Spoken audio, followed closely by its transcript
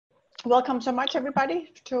Welcome so much,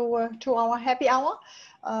 everybody, to our happy hour.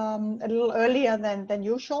 A little earlier than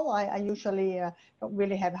usual. I usually don't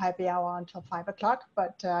really have happy hour until 5 o'clock,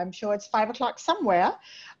 but I'm sure it's 5 o'clock somewhere.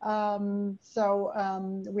 We're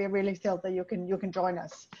really thrilled that you can join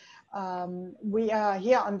us. We are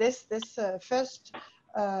here on this first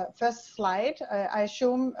slide. I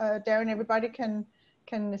assume, Darren, everybody can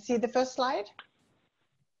see the first slide.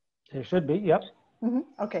 It should be. Yep. Mm-hmm.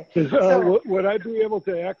 Okay. Would I be able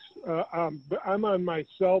to I'm on my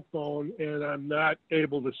cell phone and I'm not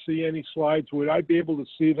able to see any slides. Would I be able to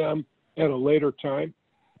see them at a later time?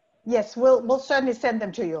 Yes, we'll certainly send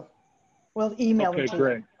them to you. We'll email them to you.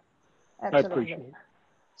 Okay, great. Absolutely. I appreciate it.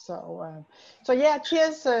 So yeah,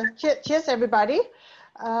 cheers everybody.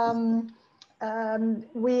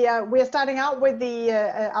 We are starting out with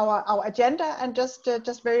our agenda, and just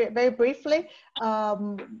very briefly,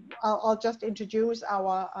 I'll just introduce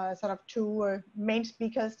our sort of two main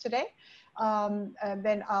speakers today. And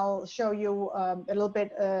then I'll show you a little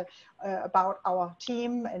bit about our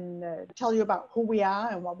team and tell you about who we are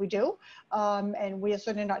and what we do. And we are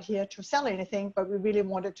certainly not here to sell anything, but we really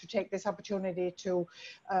wanted to take this opportunity to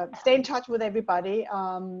stay in touch with everybody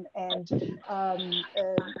and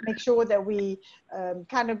make sure that we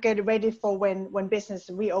kind of get ready for when business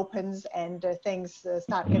reopens and things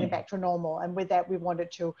start getting back to normal. And with that, we wanted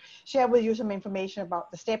to share with you some information about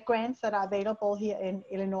the STEP grants that are available here in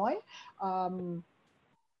Illinois.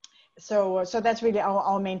 So that's really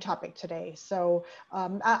our main topic today. So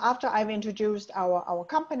after I've introduced our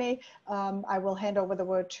company, I will hand over the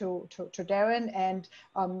word to Darren, and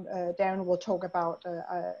Darren will talk about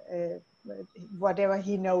whatever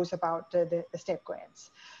he knows about the STEP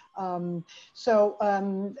grants.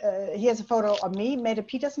 Here's a photo of me. Mette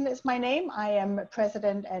Petersen is my name. I am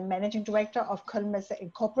President and Managing Director of Koelnmesse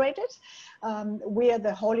Incorporated. We are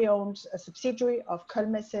the wholly owned subsidiary of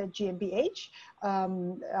Koelnmesse GmbH.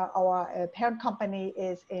 Our parent company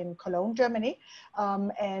is in Cologne, Germany,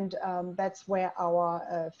 and that's where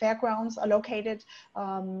our fairgrounds are located.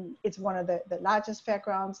 It's one of the largest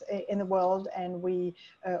fairgrounds in the world, and we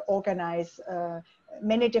organize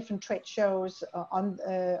many different trade shows on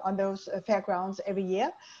those fairgrounds every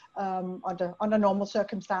year under normal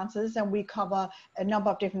circumstances, and we cover a number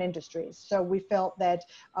of different industries. So we felt that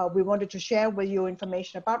we wanted to share with you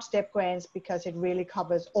information about STEP grants because it really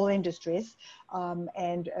covers all industries,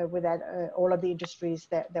 and with that, all of the industries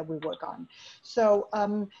that we work on. So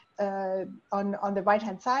on the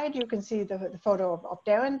right-hand side, you can see the photo of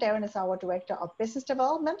Darren. Darren is our Director of Business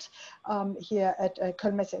Development here at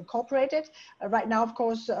Koelnmesse Incorporated. Right now, of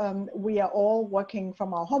course, we are all working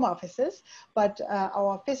from our home offices, but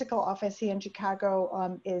our physical office here in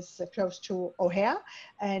Chicago is close to O'Hare,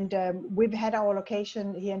 and we've had our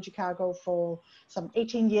location here in Chicago for some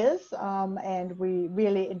 18 years, and we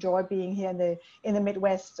really enjoy being here in the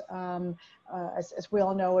Midwest. As we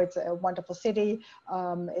all know, it's a wonderful city.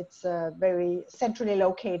 It's very centrally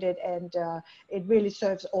located, and it really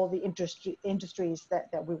serves all the industries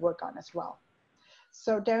that we work on as well.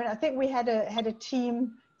 So Darren, I think we had a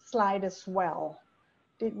team slide as well.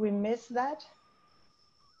 Did we miss that?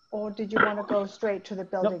 Or did you want to go straight to the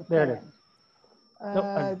building? Nope, there it is.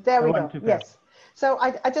 Nope, there we go, yes. So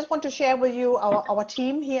I just want to share with you our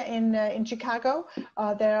team here in Chicago.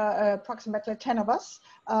 There are approximately 10 of us.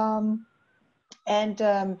 And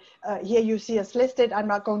here you see us listed. I'm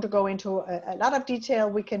not going to go into a lot of detail.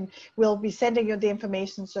 We'll be sending you the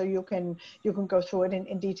information so you can go through it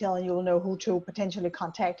in detail, and you'll know who to potentially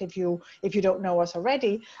contact if you don't know us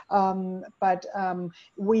already.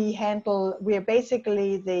 We are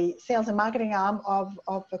basically the sales and marketing arm of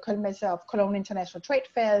the Koelnmesse, of Cologne International Trade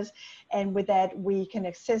Fairs, and with that we can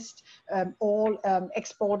assist all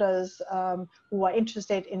exporters who are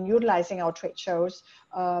interested in utilizing our trade shows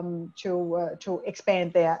to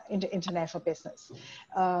expand their international business.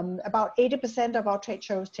 About 80% of our trade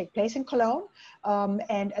shows take place in Cologne,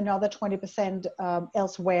 and another 20%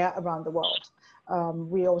 elsewhere around the world.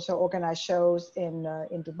 We also organize shows in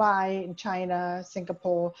Dubai, in China,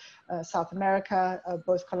 Singapore, South America,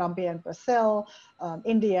 both Colombia and Brazil,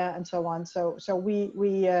 India, and so on. So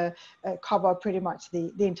we cover pretty much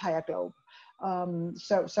the entire globe.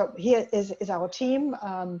 So here is our team.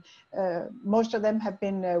 Most of them have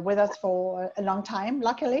been with us for a long time,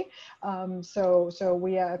 luckily. So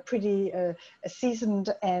we are a pretty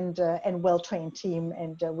seasoned and well-trained team,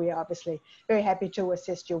 and we are obviously very happy to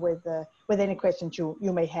assist you with any questions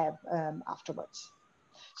you may have afterwards.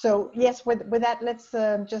 So yes, with that, let's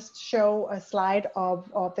just show a slide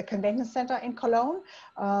of the convention center in Cologne.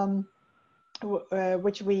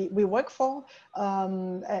 which we work for.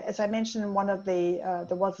 As I mentioned, in one of the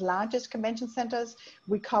world's largest convention centers,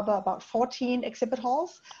 we cover about 14 exhibit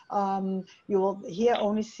halls. You will here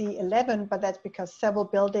only see 11, but that's because several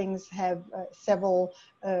buildings have several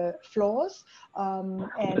floors. And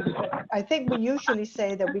I think we usually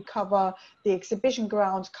say that we cover, the exhibition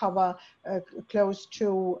grounds cover close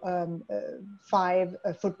to 5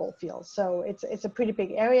 football fields. So it's a pretty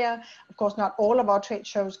big area. Of course, not all of our trade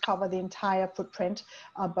shows cover the entire footprint,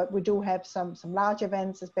 but we do have some large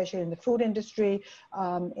events, especially in the food industry,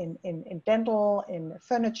 in dental, in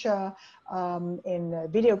furniture, in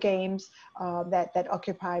video games, that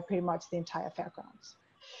occupy pretty much the entire fairgrounds.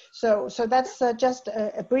 So that's just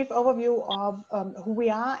a brief overview of who we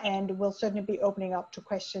are, and we'll certainly be opening up to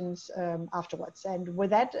questions afterwards. And with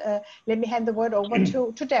that, let me hand the word over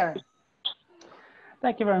to Darren.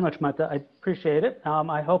 Thank you very much, Mette. I appreciate it.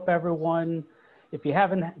 I hope everyone, if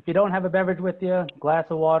you don't have a beverage with you, glass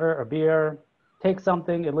of water or beer, take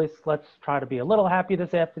something. At least let's try to be a little happy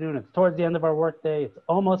this afternoon. It's towards the end of our workday. It's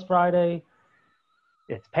almost Friday.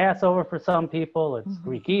 It's Passover for some people. It's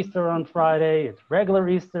Greek Easter on Friday. It's regular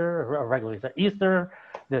Easter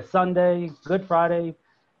this Sunday, Good Friday.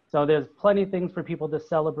 So there's plenty of things for people to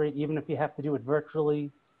celebrate, even if you have to do it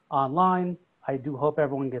virtually online. I do hope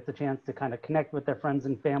everyone gets a chance to kind of connect with their friends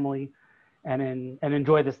and family and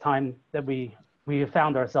enjoy this time that we have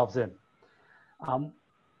found ourselves in.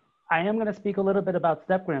 I am going to speak a little bit about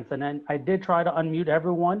STEP grants, and then I did try to unmute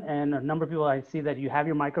everyone, and a number of people, I see that you have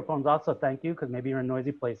your microphones off, so thank you, because maybe you're in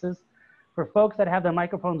noisy places. For folks that have their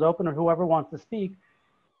microphones open or whoever wants to speak,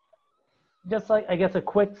 just like, I guess, a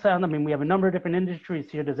quick sound. I mean, we have a number of different industries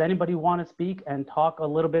here. Does anybody want to speak and talk a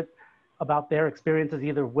little bit about their experiences,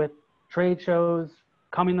 either with trade shows,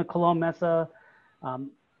 coming to Koelnmesse?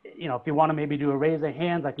 You know, if you want to maybe do a raise of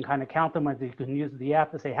hands, I can kind of count them. You can use the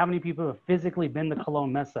app to say how many people have physically been to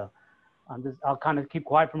Koelnmesse. I'll kind of keep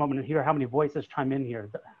quiet for a moment and hear how many voices chime in here.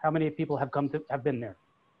 How many people have been there?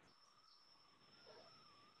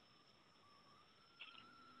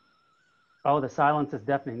 Oh, the silence is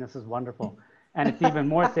deafening. This is wonderful. And it's even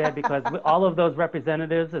more sad because all of those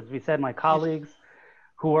representatives, as we said, my colleagues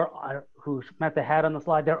who Mette had on the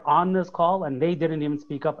slide, they're on this call and they didn't even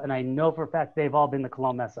speak up. And I know for a fact they've all been to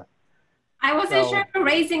Koelnmesse. I wasn't sure if we're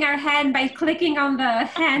raising our hand by clicking on the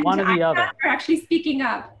hand one or the other, or actually speaking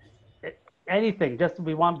up. Anything, just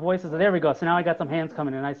we want voices. There we go. So now I got some hands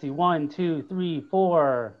coming in. I see 1, 2, 3,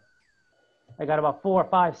 4. I got about 4,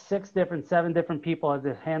 5, 6 7 different people as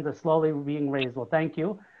the hands are slowly being raised. Well, thank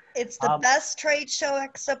you. It's the best trade show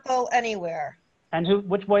expo anywhere. And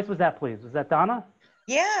which voice was that, please? Was that Donna?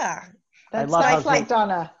 Yeah. That's nice, like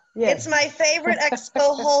Donna. Yes. It's my favorite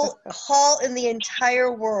expo hall in the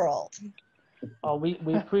entire world. Oh, we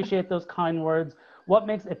appreciate those kind words. What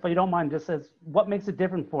makes, if you don't mind, just says, what makes it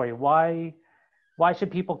different for you? Why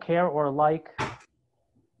should people care or like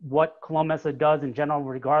what Koelnmesse does in general,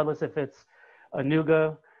 regardless if it's a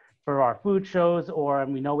Nuga for our food shows, or,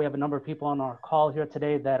 and we know we have a number of people on our call here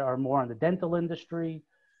today that are more in the dental industry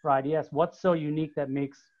for IDS. What's so unique that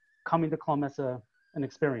makes coming to Koelnmesse an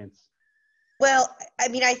experience? Well, I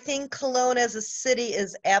mean, I think Cologne as a city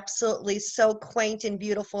is absolutely so quaint and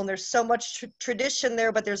beautiful, and there's so much tradition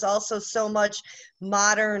there, but there's also so much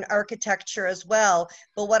modern architecture as well.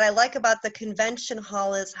 But what I like about the convention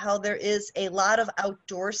hall is how there is a lot of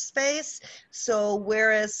outdoor space. So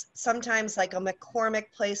whereas sometimes like a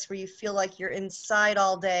McCormick place where you feel like you're inside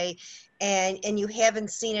all day and you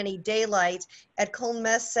haven't seen any daylight, at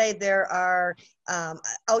Koelnmesse there are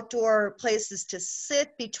outdoor places to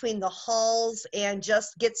sit between the halls and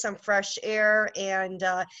just get some fresh air and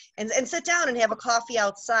sit down and have a coffee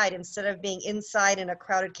outside instead of being inside in a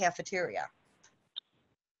crowded cafeteria.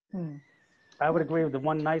 I would agree with the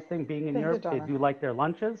one nice thing being in Europe, they do like their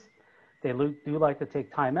lunches. They do like to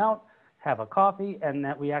take time out, have a coffee, and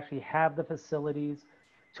that we actually have the facilities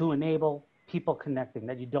to enable people connecting,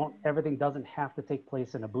 that everything doesn't have to take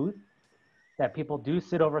place in a booth, that people do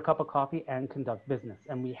sit over a cup of coffee and conduct business.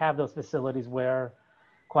 And we have those facilities where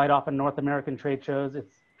quite often North American trade shows,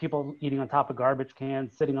 it's people eating on top of garbage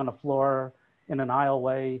cans, sitting on the floor in an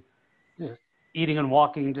aisleway, eating and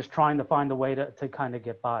walking, just trying to find a way to kind of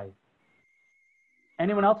get by.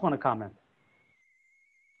 Anyone else want to comment?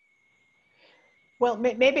 Well,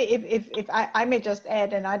 maybe if I may just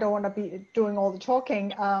add, and I don't want to be doing all the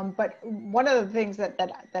talking, but one of the things that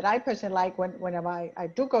I personally like whenever I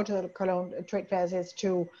do go to the Cologne trade fairs is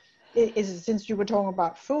since you were talking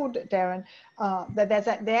about food, Darren,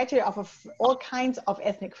 that they actually offer all kinds of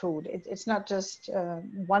ethnic food. It's not just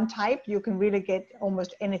one type. You can really get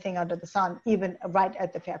almost anything under the sun, even right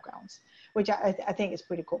at the fairgrounds, which I think is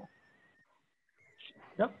pretty cool.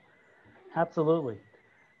 Absolutely.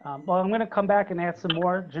 Well, I'm going to come back and ask some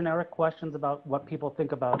more generic questions about what people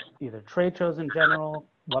think about either trade shows in general,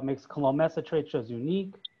 what makes Koelnmesse trade shows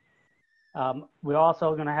unique. We're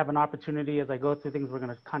also going to have an opportunity as I go through things, we're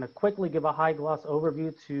going to kind of quickly give a high gloss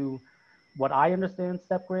overview to what I understand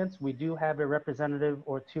STEP grants. We do have a representative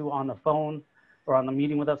or two on the phone or on the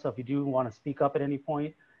meeting with us. So if you do want to speak up at any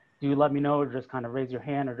point, do let me know, or just kind of raise your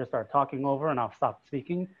hand or just start talking over and I'll stop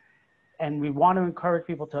speaking. And we want to encourage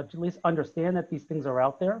people to at least understand that these things are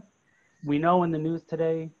out there. We know in the news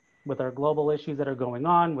today with our global issues that are going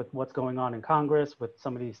on, with what's going on in Congress, with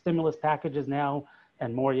some of these stimulus packages now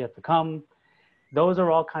and more yet to come, those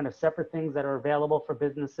are all kind of separate things that are available for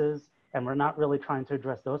businesses. And we're not really trying to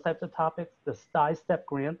address those types of topics. The iSTEP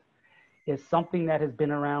grant is something that has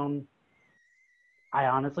been around, I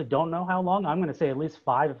honestly don't know how long. I'm going to say at least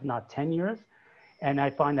 5, if not 10 years. And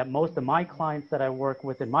I find that most of my clients that I work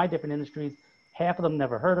with in my different industries, half of them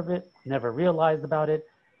never heard of it, never realized about it.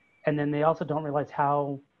 And then they also don't realize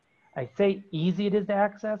how, I say easy it is to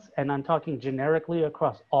access. And I'm talking generically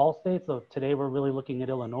across all states. So today we're really looking at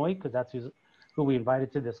Illinois because that's who we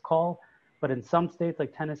invited to this call. But in some states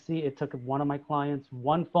like Tennessee, it took one of my clients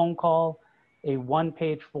one phone call, a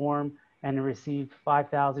one-page form, and he received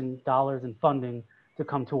 $5,000 in funding to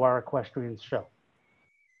come to our equestrian show.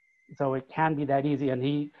 So it can be that easy.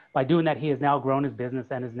 And by doing that, he has now grown his business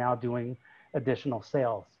and is now doing additional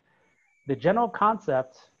sales. The general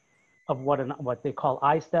concept of what they call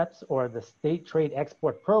iSTEPs, or the state trade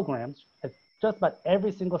export programs, just about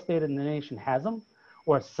every single state in the nation has them,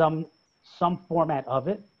 or some format of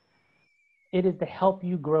it. It is to help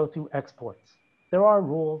you grow through exports. There are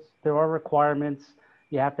rules, there are requirements.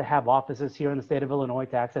 You have to have offices here in the state of Illinois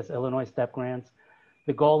to access Illinois STEP grants.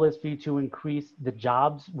 The goal is for you to increase the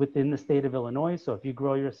jobs within the state of Illinois. So if you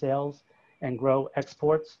grow your sales and grow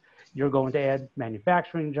exports, you're going to add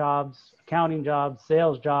manufacturing jobs, accounting jobs,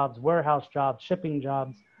 sales jobs, warehouse jobs, shipping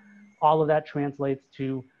jobs. All of that translates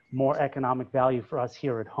to more economic value for us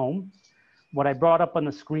here at home. What I brought up on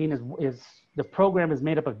the screen is the program is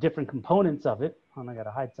made up of different components of it. And I got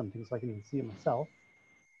to hide something so I can even see it myself.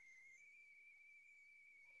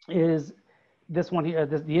 Is this one here,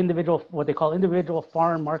 the individual, what they call individual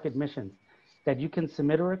foreign market missions, that you can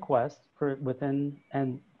submit a request for within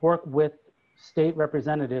and work with state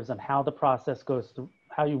representatives on how the process goes through,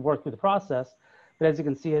 how you work through the process. But as you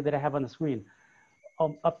can see that I have on the screen,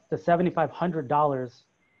 up to $7,500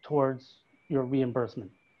 towards your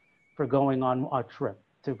reimbursement for going on a trip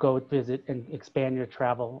to go visit and expand your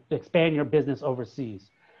travel, expand your business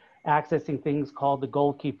overseas. Accessing things called the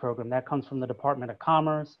Gold Key program that comes from the Department of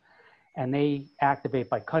Commerce, and they activate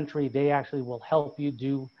by country. They actually will help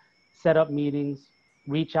you set up meetings,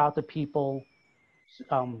 reach out to people,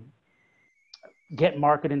 get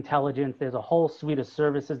market intelligence. There's a whole suite of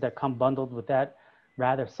services that come bundled with that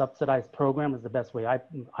rather subsidized program is the best way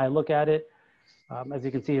I look at it. As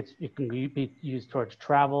you can see, it can be used towards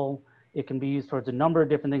travel. It can be used towards a number of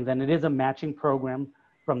different things, and it is a matching program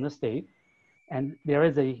from the state. And there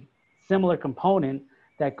is a similar component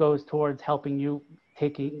that goes towards helping you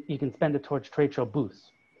you can spend it towards trade show booths.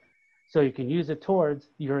 So you can use it towards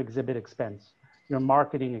your exhibit expense, your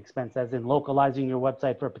marketing expense, as in localizing your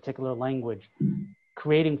website for a particular language,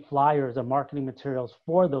 creating flyers or marketing materials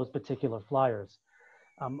for those particular flyers.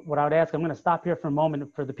 What I would ask, I'm going to stop here for a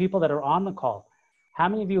moment. For the people that are on the call, how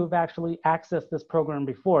many of you have actually accessed this program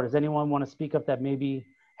before? Does anyone want to speak up that maybe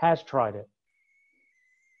has tried it?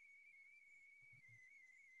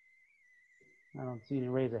 I don't see any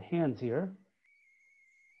raise of hands here.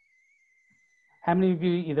 How many of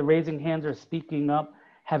you, either raising hands or speaking up,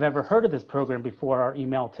 have ever heard of this program before our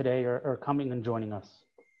email today, or coming and joining us?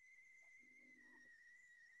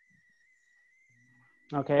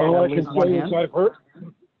 Okay. All I can say is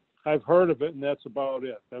I've heard of it, and that's about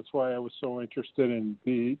it. That's why I was so interested in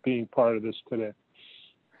being part of this today.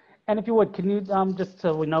 And if you would, can you just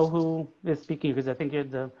so we know who is speaking, because I think you're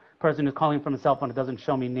the person who's calling from a cell phone. It doesn't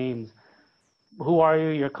show me names. Who are you?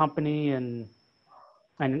 Your company and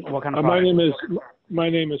what kind of my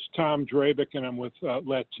name is Tom Drabick, and I'm with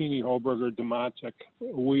Latini Holberger Demontic.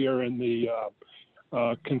 We are in the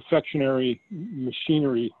confectionery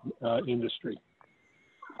machinery industry.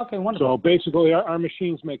 Okay, wonderful. So basically, our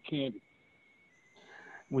machines make candy.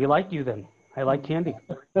 We like you then. I like candy.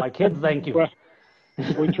 My kids thank you. Well,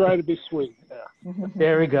 we try to be sweet. Yeah.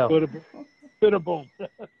 There we go. Bit of boom.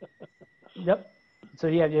 Yep. So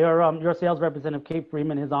yeah, your sales representative, Kate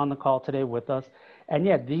Freeman, is on the call today with us. And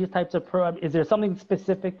yeah, these types of is there something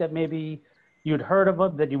specific that maybe you'd heard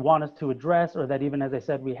of that you want us to address, or that even, as I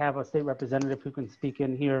said, we have a state representative who can speak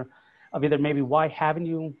in here of either maybe why haven't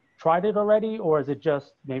you tried it already, or is it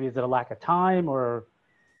just, maybe is it a lack of time, or?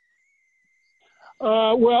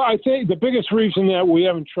 Well, I think the biggest reason that we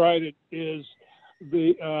haven't tried it is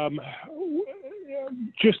the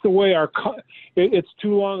just the way it's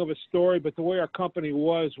too long of a story, but the way our company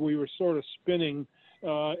was, we were sort of spinning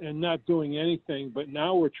and not doing anything. But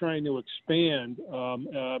now we're trying to expand,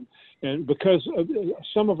 and because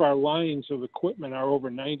some of our lines of equipment are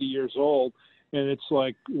over 90 years old, and it's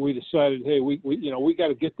like we decided, hey, we got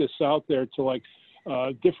to get this out there to like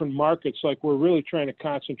different markets. Like we're really trying to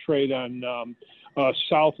concentrate on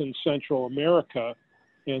South and Central America.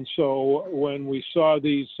 And so when we saw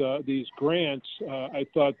these grants, I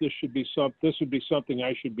thought this would be something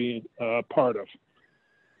I should be part of.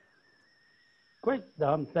 Great.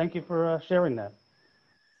 Thank you for sharing that.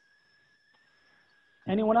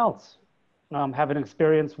 Anyone else have an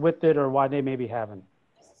experience with it, or why they maybe haven't,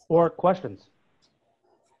 or questions?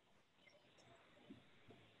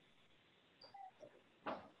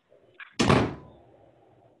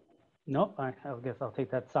 No, I guess I'll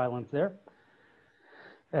take that silence there.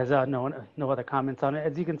 As no other comments on it.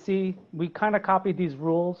 As you can see, we kind of copied these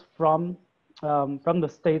rules from the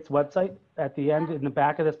state's website. At the end, in the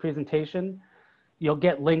back of this presentation, you'll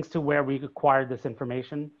get links to where we acquired this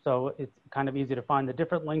information. So it's kind of easy to find the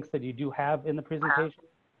different links that you do have in the presentation.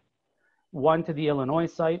 One to the Illinois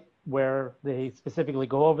site, where they specifically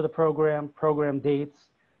go over the program dates,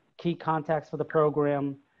 key contacts for the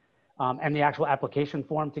program, and the actual application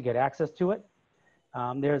form to get access to it.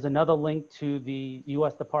 There's another link to the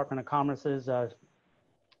U.S. Department of Commerce's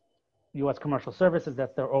U.S. Commercial Services,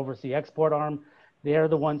 that's their overseas export arm. They're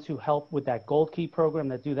the ones who help with that Gold Key program,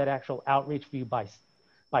 that do that actual outreach for you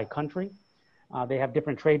by country. They have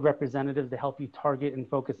different trade representatives to help you target and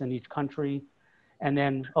focus in each country. And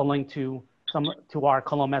then a link to our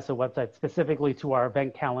Koelnmesse website, specifically to our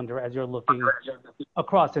event calendar as you're looking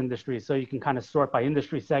across industries. So you can kind of sort by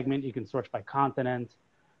industry segment, you can sort by continent.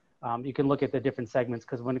 You can look at the different segments,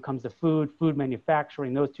 because when it comes to food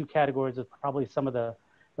manufacturing, those two categories are probably some of the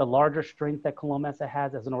larger strength that Koelnmesse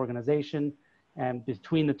has as an organization. And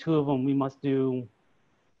between the two of them, we must do,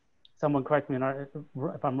 someone correct me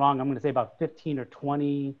if I'm wrong, I'm going to say about 15 or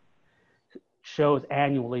 20 shows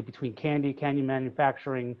annually between candy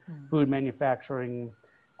manufacturing, food manufacturing,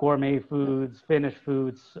 gourmet foods, finished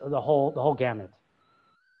foods, the whole gamut.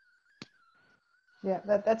 Yeah,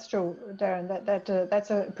 that's true, Darren.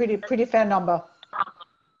 That's a pretty fair number.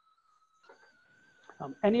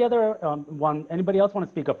 Any other anybody else want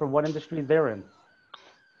to speak up for what industries they're in?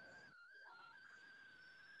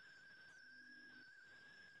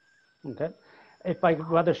 Okay. If I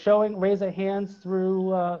whether raise of hands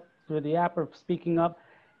through the app or speaking up,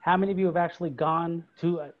 how many of you have actually gone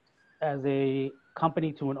to as a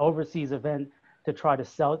company to an overseas event to try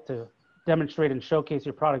to demonstrate and showcase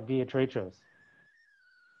your product via trade shows?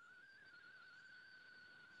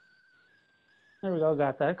 There we go,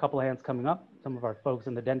 got that. A couple of hands coming up. Some of our folks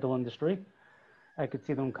in the dental industry. I could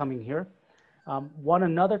see them coming here.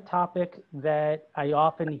 Another topic that I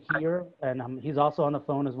often hear, and he's also on the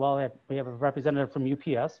phone as well. We have a representative from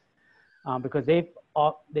UPS because they've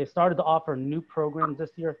started to offer new programs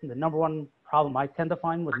this year. The number one problem I tend to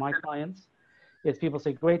find with my clients is people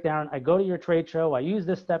say, great, Darren, I go to your trade show, I use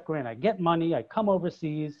this STEP grant, I get money, I come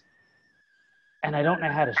overseas, and I don't know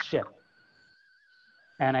how to ship.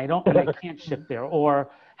 And I can't ship there.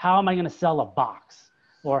 Or how am I going to sell a box?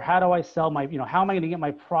 Or how do I sell how am I going to get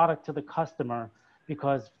my product to the customer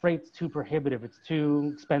because freight's too prohibitive, it's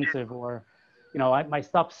too expensive, or, my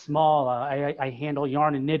stuff's small, I handle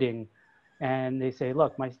yarn and knitting. And they say,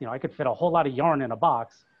 look, I could fit a whole lot of yarn in a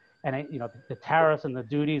box, and the tariffs and the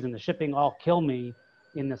duties and the shipping all kill me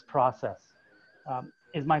in this process.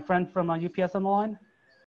 Is my friend from UPS on the line?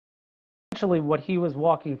 Actually, what he was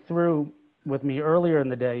walking through with me earlier in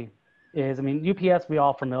the day is, UPS, we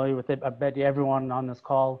all familiar with it. I bet you everyone on this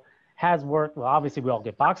call has worked. Well, obviously we all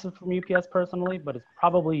get boxes from UPS personally, but it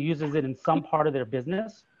probably uses it in some part of their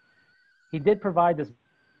business. He did provide this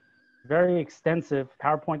very extensive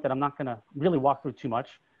PowerPoint that I'm not going to really walk through too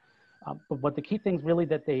much. But what the key things really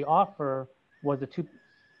that they offer was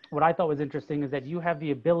what I thought was interesting is that you have the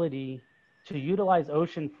ability to utilize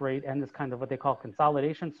ocean freight and this kind of what they call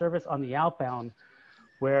consolidation service on the outbound,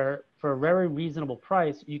 where for a very reasonable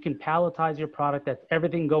price, you can palletize your product, that's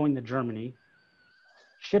everything going to Germany,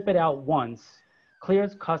 ship it out once,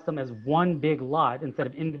 clears custom as one big lot instead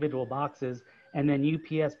of individual boxes, and then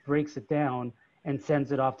UPS breaks it down and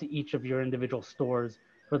sends it off to each of your individual stores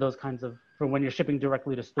for when you're shipping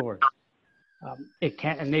directly to stores.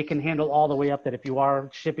 And they can handle all the way up that if you are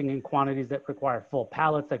shipping in quantities that require full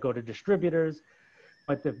pallets that go to distributors,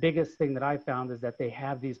 But the biggest thing that I found is that they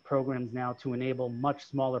have these programs now to enable much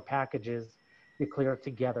smaller packages to clear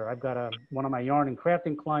together. I've got one of my yarn and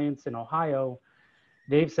crafting clients in Ohio.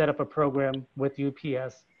 They've set up a program with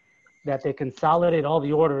UPS that they consolidate all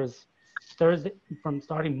the orders Thursday from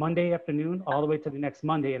starting Monday afternoon all the way to the next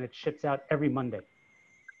Monday, and it ships out every Monday.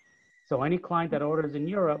 So any client that orders in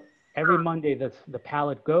Europe, every Monday the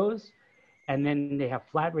pallet goes, and then they have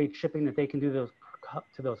flat rate shipping that they can do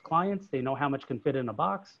to those clients. They know how much can fit in a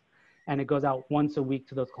box, and it goes out once a week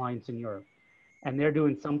to those clients in Europe. And they're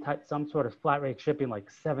doing some sort of flat rate shipping, like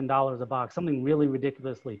 $7 a box, something really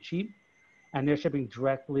ridiculously cheap, and they're shipping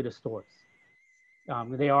directly to stores.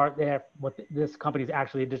 This company is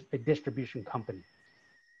actually a distribution company.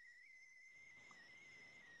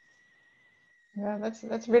 Yeah,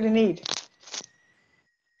 that's really neat.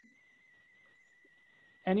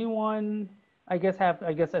 Anyone, I guess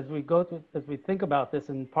as we think about this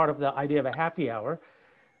and part of the idea of a happy hour,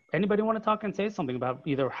 anybody want to talk and say something about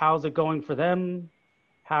either how's it going for them?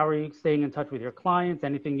 How are you staying in touch with your clients?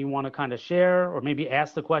 Anything you want to kind of share, or maybe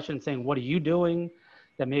ask the question saying, what are you doing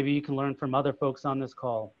that maybe you can learn from other folks on this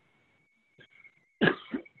call?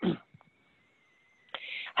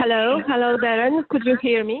 Hello, Darren. Could you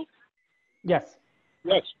hear me? Yes.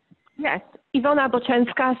 Yes. Yes. Iwona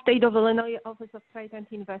Boczęska, State of Illinois Office of Trade and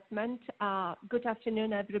Investment. Good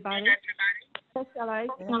afternoon, everybody.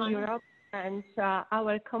 Specialized in Europe, and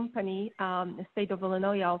our company, State of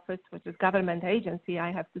Illinois Office, which is government agency,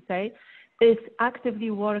 I have to say, is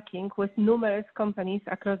actively working with numerous companies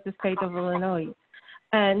across the state of Illinois.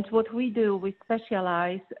 And what we do, we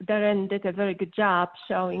specialize. Darren did a very good job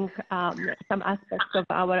showing some aspects of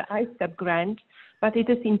our iSTEP grant, but it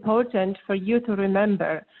is important for you to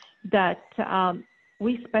remember that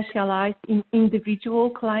we specialize in individual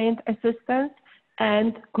client assistance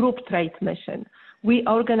and group trade mission. We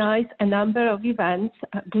organize a number of events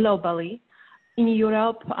globally. In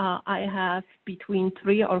Europe, I have between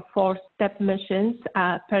 3 or 4 STEP missions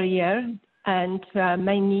per year. And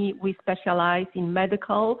mainly we specialize in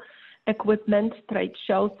medical equipment trade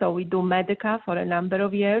shows. So we do Medica for a number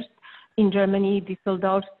of years in Germany,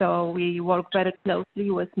 Düsseldorf. So we work very closely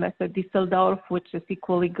with Messe Düsseldorf, which is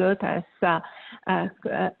equally good as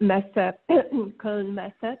Messe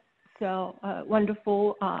Koelnmesse. So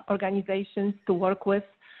wonderful organizations to work with,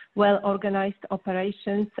 well-organized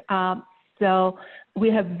operations. So we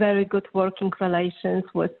have very good working relations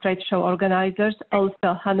with trade show organizers.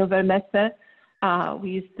 Also, Hannover Messe, we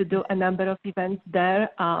used to do a number of events there,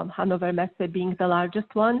 Hannover Messe being the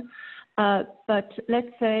largest one. But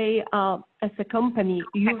let's say as a company,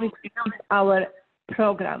 you receive our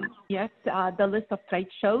program, yes, the list of trade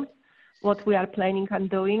shows, what we are planning on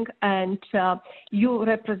doing, and you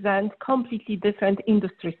represent completely different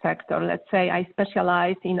industry sector. Let's say I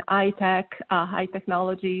specialize in iTech, high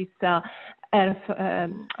technologies, we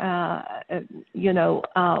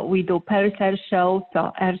do Perisail shows,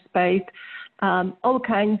 so airspace, all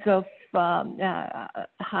kinds of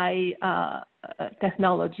high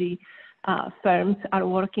technology firms are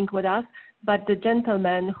working with us. But the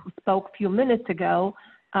gentleman who spoke a few minutes ago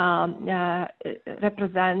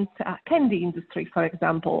represents candy industry, for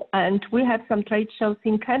example. And we have some trade shows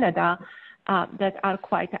in Canada that are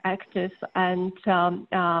quite active, and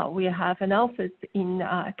we have an office in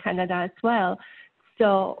Canada as well.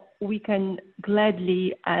 So we can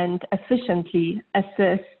gladly and efficiently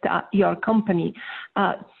assist your company.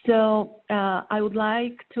 So I would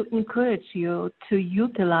like to encourage you to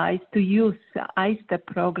use iSTEP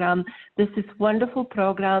program. This is a wonderful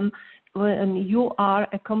program. When you are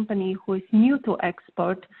a company who is new to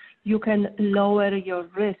export, you can lower your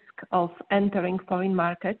risk of entering foreign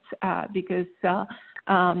markets because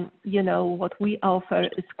what we offer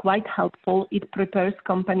is quite helpful. It prepares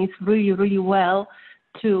companies really, really well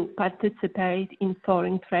to participate in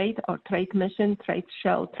foreign trade or trade mission, trade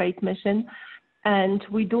show, trade mission. And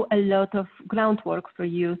we do a lot of groundwork for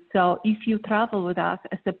you. So if you travel with us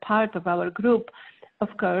as a part of our group, of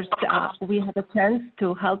course, we have a chance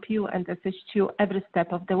to help you and assist you every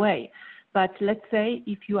step of the way. But let's say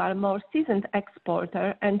if you are a more seasoned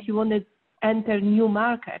exporter and you want to enter new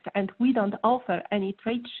market, and we don't offer any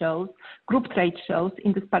trade shows, group trade shows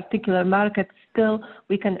in this particular market, still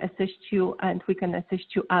we can assist you, and we can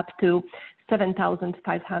assist you up to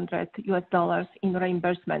 $7,500 in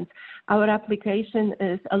reimbursement. Our application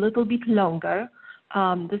is a little bit longer.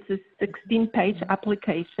 This is 16-page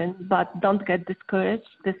application, but don't get discouraged.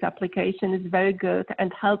 This application is very good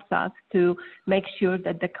and helps us to make sure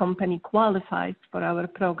that the company qualifies for our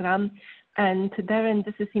program. And Darren,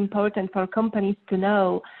 this is important for companies to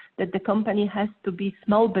know that the company has to be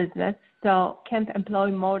small business, so can't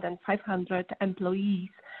employ more than 500 employees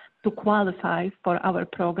to qualify for our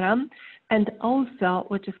program. And also,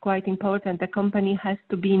 which is quite important, the company has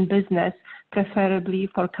to be in business preferably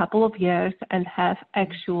for a couple of years and have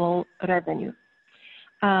actual revenue.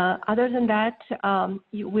 Other than that,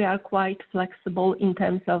 we are quite flexible in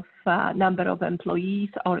terms of number of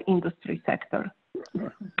employees or industry sector.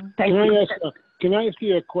 Thank you. Can I ask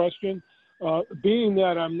you a question? Being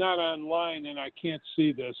that I'm not online and I can't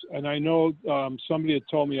see this, and I know somebody had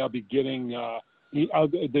told me I'll be getting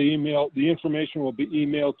the email, the information will be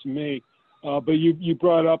emailed to me. But you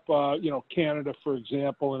brought up, Canada, for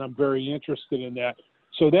example, and I'm very interested in that.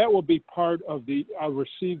 So that will be part of I'll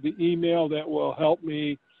receive the email that will help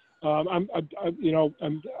me. I'm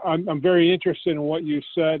very interested in what you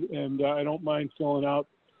said, and I don't mind filling out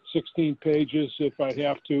 16 pages if I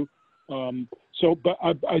have to.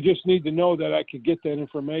 But I just need to know that I could get that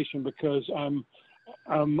information because I'm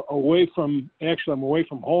away from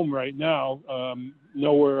home right now,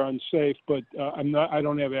 nowhere unsafe, but I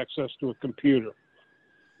don't have access to a computer.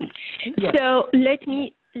 So let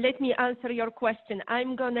me answer your question.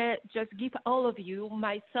 I'm gonna just give all of you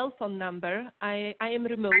my cell phone number. I am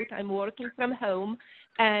remote, I'm working from home,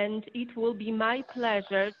 and it will be my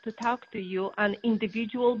pleasure to talk to you on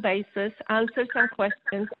individual basis, answer some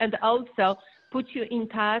questions, and also put you in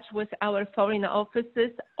touch with our foreign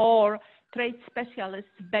offices or trade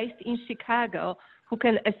specialists based in Chicago who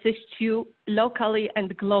can assist you locally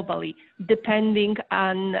and globally, depending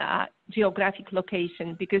on geographic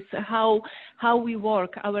location. Because how we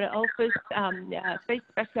work, our office, trade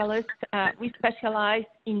specialists, we specialize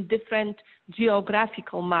in different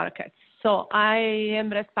geographical markets. So I am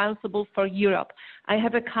responsible for Europe. I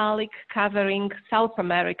have a colleague covering South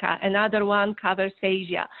America. Another one covers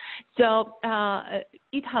Asia. So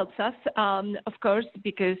it helps us, of course,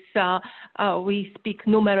 because we speak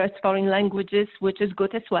numerous foreign languages, which is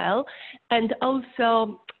good as well. And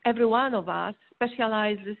also, every one of us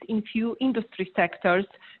specializes in few industry sectors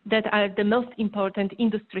that are the most important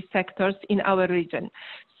industry sectors in our region.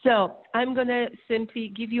 So I'm going to simply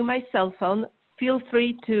give you my cell phone. Feel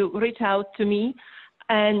free to reach out to me,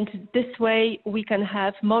 and this way we can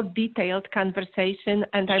have more detailed conversation,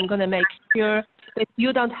 and I'm going to make sure that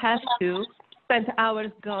you don't have to spend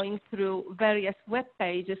hours going through various web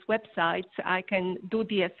pages, websites. I can do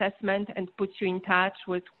the assessment and put you in touch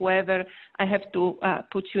with whoever I have to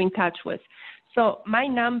put you in touch with. So my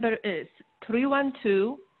number is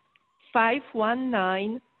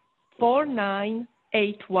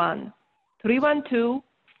 312-519-4981.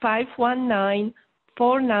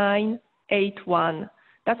 312-519-4981.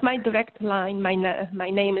 That's my direct line. My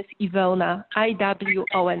name is Iwona,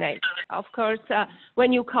 I-W-O-N-A. Of course,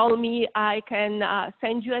 when you call me, I can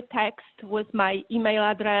send you a text with my email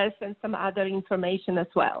address and some other information as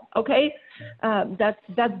well. Okay? That's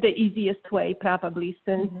the easiest way, probably,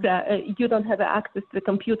 since you don't have access to the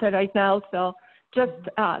computer right now. So just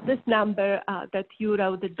this number that you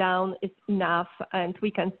wrote it down is enough, and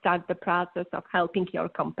we can start the process of helping your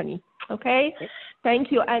company. Okay,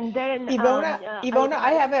 thank you. And then Iwona,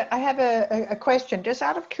 I have a question, just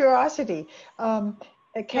out of curiosity.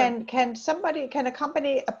 Can a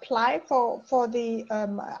company apply for the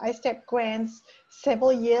iSTEP grants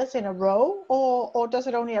several years in a row, or does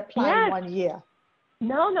it only apply 1 year?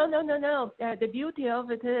 No. The beauty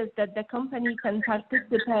of it is that the company can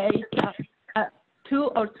participate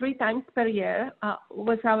 2 or 3 times per year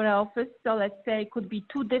with our office. So let's say it could be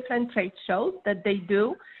 2 different trade shows that they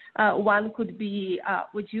do. One could be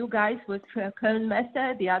with you guys with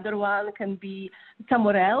Koelnmesse. The other one can be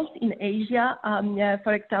somewhere else in Asia.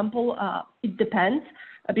 For example, it depends,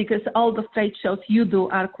 because all the trade shows you do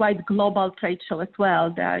are quite global trade show as well.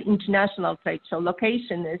 They are international trade show.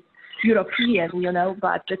 Location is European,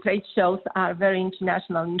 but the trade shows are very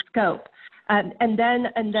international in scope. And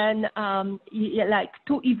then like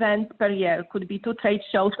 2 events per year, could be 2 trade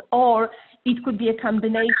shows, or it could be a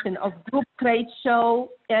combination of group trade show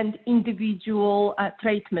and individual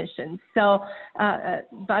trade missions. So,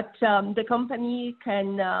 but the company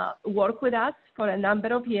can work with us for a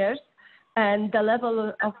number of years, and the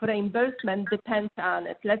level of reimbursement depends on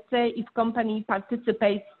it. Let's say if company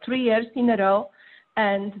participates 3 years in a row,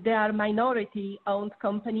 and they are minority-owned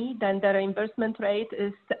company, then the reimbursement rate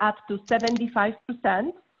is up to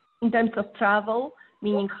 75% in terms of travel,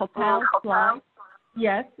 meaning hotel, flights.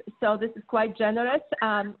 Yes, so this is quite generous.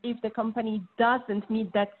 If the company doesn't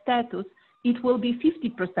meet that status, it will be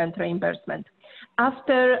 50% reimbursement.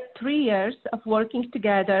 After 3 years of working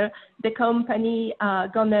together, the company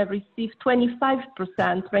gonna receive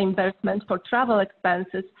 25% reimbursement for travel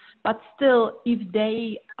expenses, but still, if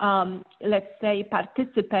they, let's say,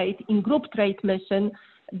 participate in group trade mission,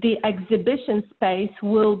 the exhibition space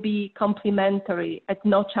will be complimentary at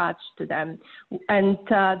no charge to them. And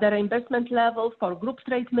the reimbursement level for group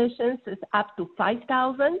trade missions is up to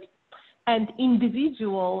 $5,000, and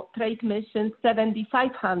individual trade missions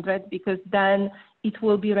 $7,500, because then it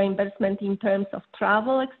will be reimbursement in terms of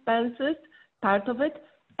travel expenses, part of it,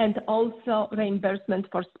 and also reimbursement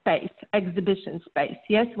for space, exhibition space.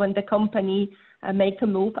 Yes, when the company make a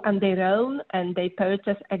move on their own and they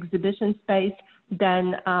purchase exhibition space,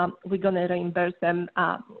 then we're going to reimburse them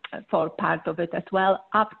for part of it as well,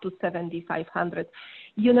 up to $7,500.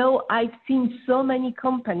 You know, I've seen so many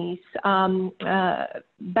companies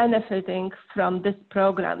benefiting from this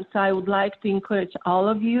program. So I would like to encourage all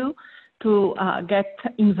of you to get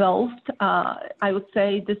involved. I would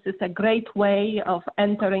say this is a great way of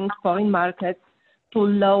entering foreign markets to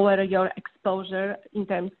lower your exposure in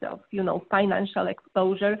terms of, you know, financial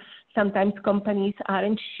exposure. Sometimes companies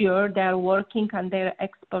aren't sure they're working on their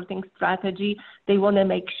exporting strategy. They want to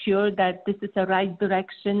make sure that this is the right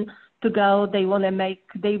direction to go. They want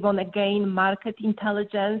to gain market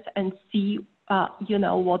intelligence and see, you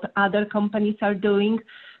know, what other companies are doing.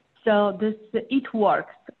 So it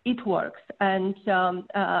works. And,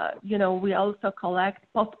 you know, we also collect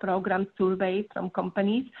post-program surveys from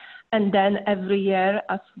companies. And then every year,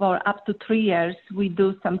 as for up to 3 years, we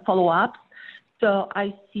do some follow-ups. So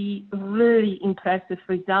I see really impressive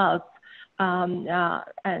results. You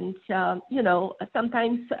know,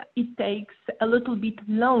 sometimes it takes a little bit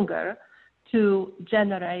longer to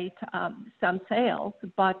generate some sales,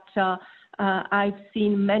 but I've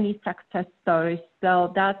seen many success stories.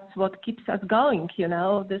 So that's what keeps us going. You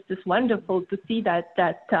know, this is wonderful to see that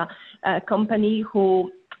a company who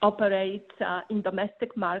operates in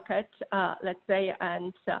domestic markets, let's say,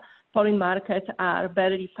 and foreign markets are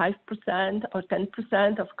barely 5% or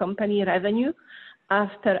 10% of company revenue.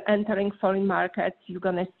 After entering foreign markets, you're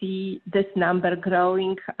going to see this number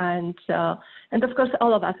growing. And of course,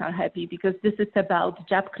 all of us are happy because this is about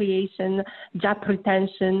job creation, job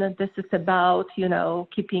retention. This is about, you know,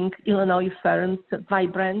 keeping Illinois firms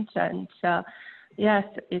vibrant. And yes,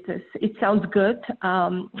 it is. It sounds good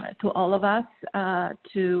to all of us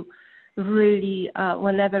to really,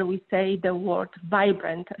 whenever we say the word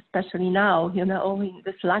vibrant, especially now, you know, in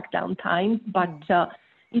this lockdown time, but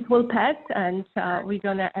it will pass, and we're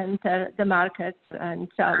going to enter the markets, and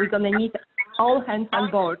we're going to need all hands on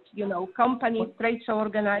board, you know, companies, trade show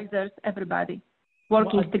organizers, everybody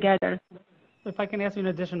working together. If I can ask you an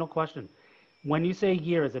additional question. When you say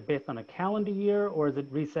year, is it based on a calendar year, or is it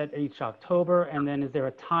reset each October? And then is there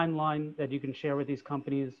a timeline that you can share with these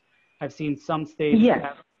companies? I've seen some states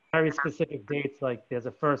have very specific dates, like there's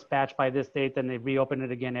a first batch by this date, then they reopen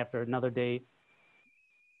it again after another date.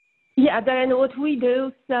 Yeah, then what we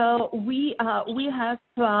do, so we have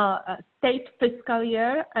state fiscal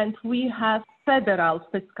year and we have federal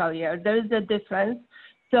fiscal year. There is a difference.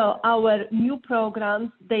 So our new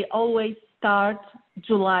programs, they always start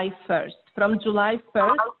July 1st. From July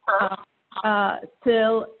 1st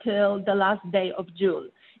till the last day of June.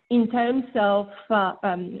 In terms of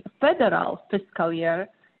federal fiscal year,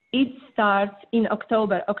 it starts in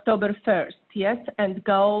October 1st, yes, and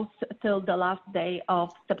goes till the last day of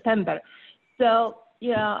September. So,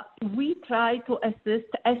 yeah, we try to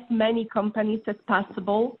assist as many companies as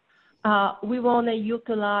possible. We want to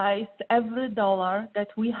utilize every dollar that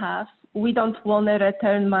we have. We don't want to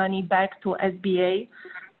return money back to SBA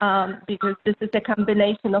because this is a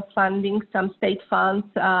combination of funding. Some state funds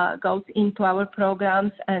goes into our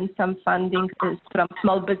programs, and some funding is from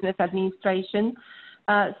Small Business Administration.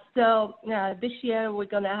 So this year we're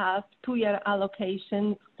going to have 2-year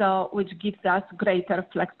allocation, so which gives us greater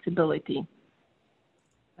flexibility.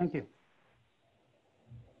 Thank you.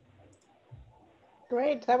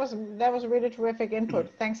 Great. That was really terrific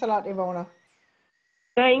input. Thanks a lot, Ivona.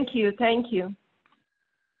 Thank you. Thank you.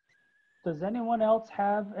 Does anyone else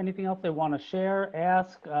have anything else they want to share,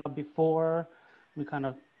 ask before we kind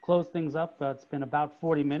of close things up? It's been about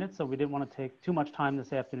 40 minutes, so we didn't want to take too much time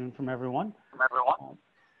this afternoon from everyone.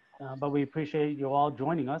 But we appreciate you all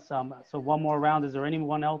joining us. So one more round. Is there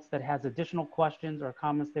anyone else that has additional questions or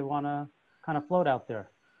comments they want to kind of float out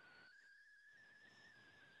there?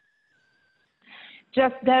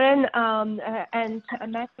 Just Darren and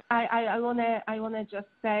Matt, I wanna just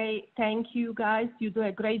say thank you guys. You do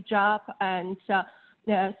a great job, and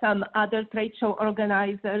some other trade show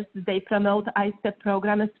organizers, they promote iSTEP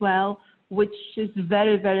program as well. which is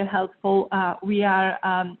very, very helpful. We are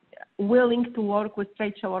willing to work with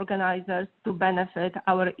trade show organizers to benefit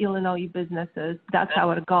our Illinois businesses. That's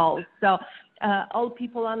our goal. So all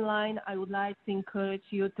people online, I would like to encourage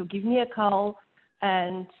you to give me a call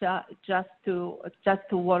and just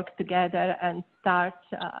to work together and start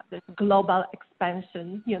this global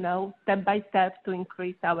expansion, you know, step by step to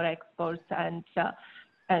increase our exports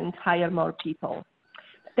and hire more people.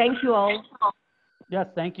 Thank you all. Yes,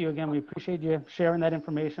 thank you again. We appreciate you sharing that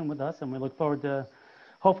information with us, and we look forward to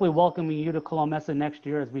hopefully welcoming you to Koelnmesse next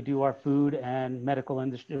year as we do our food and medical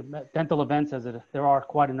industry, dental events, as there are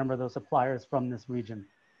quite a number of those suppliers from this region.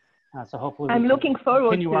 So hopefully I'm looking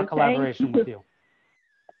forward continue our collaboration with you.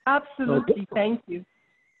 Absolutely, thank you.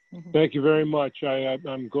 Thank you very much.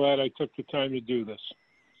 I'm glad I took the time to do this.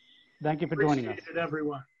 Thank you for joining us. Appreciate it,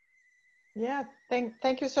 everyone. Yeah,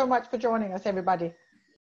 thank you so much for joining us, everybody.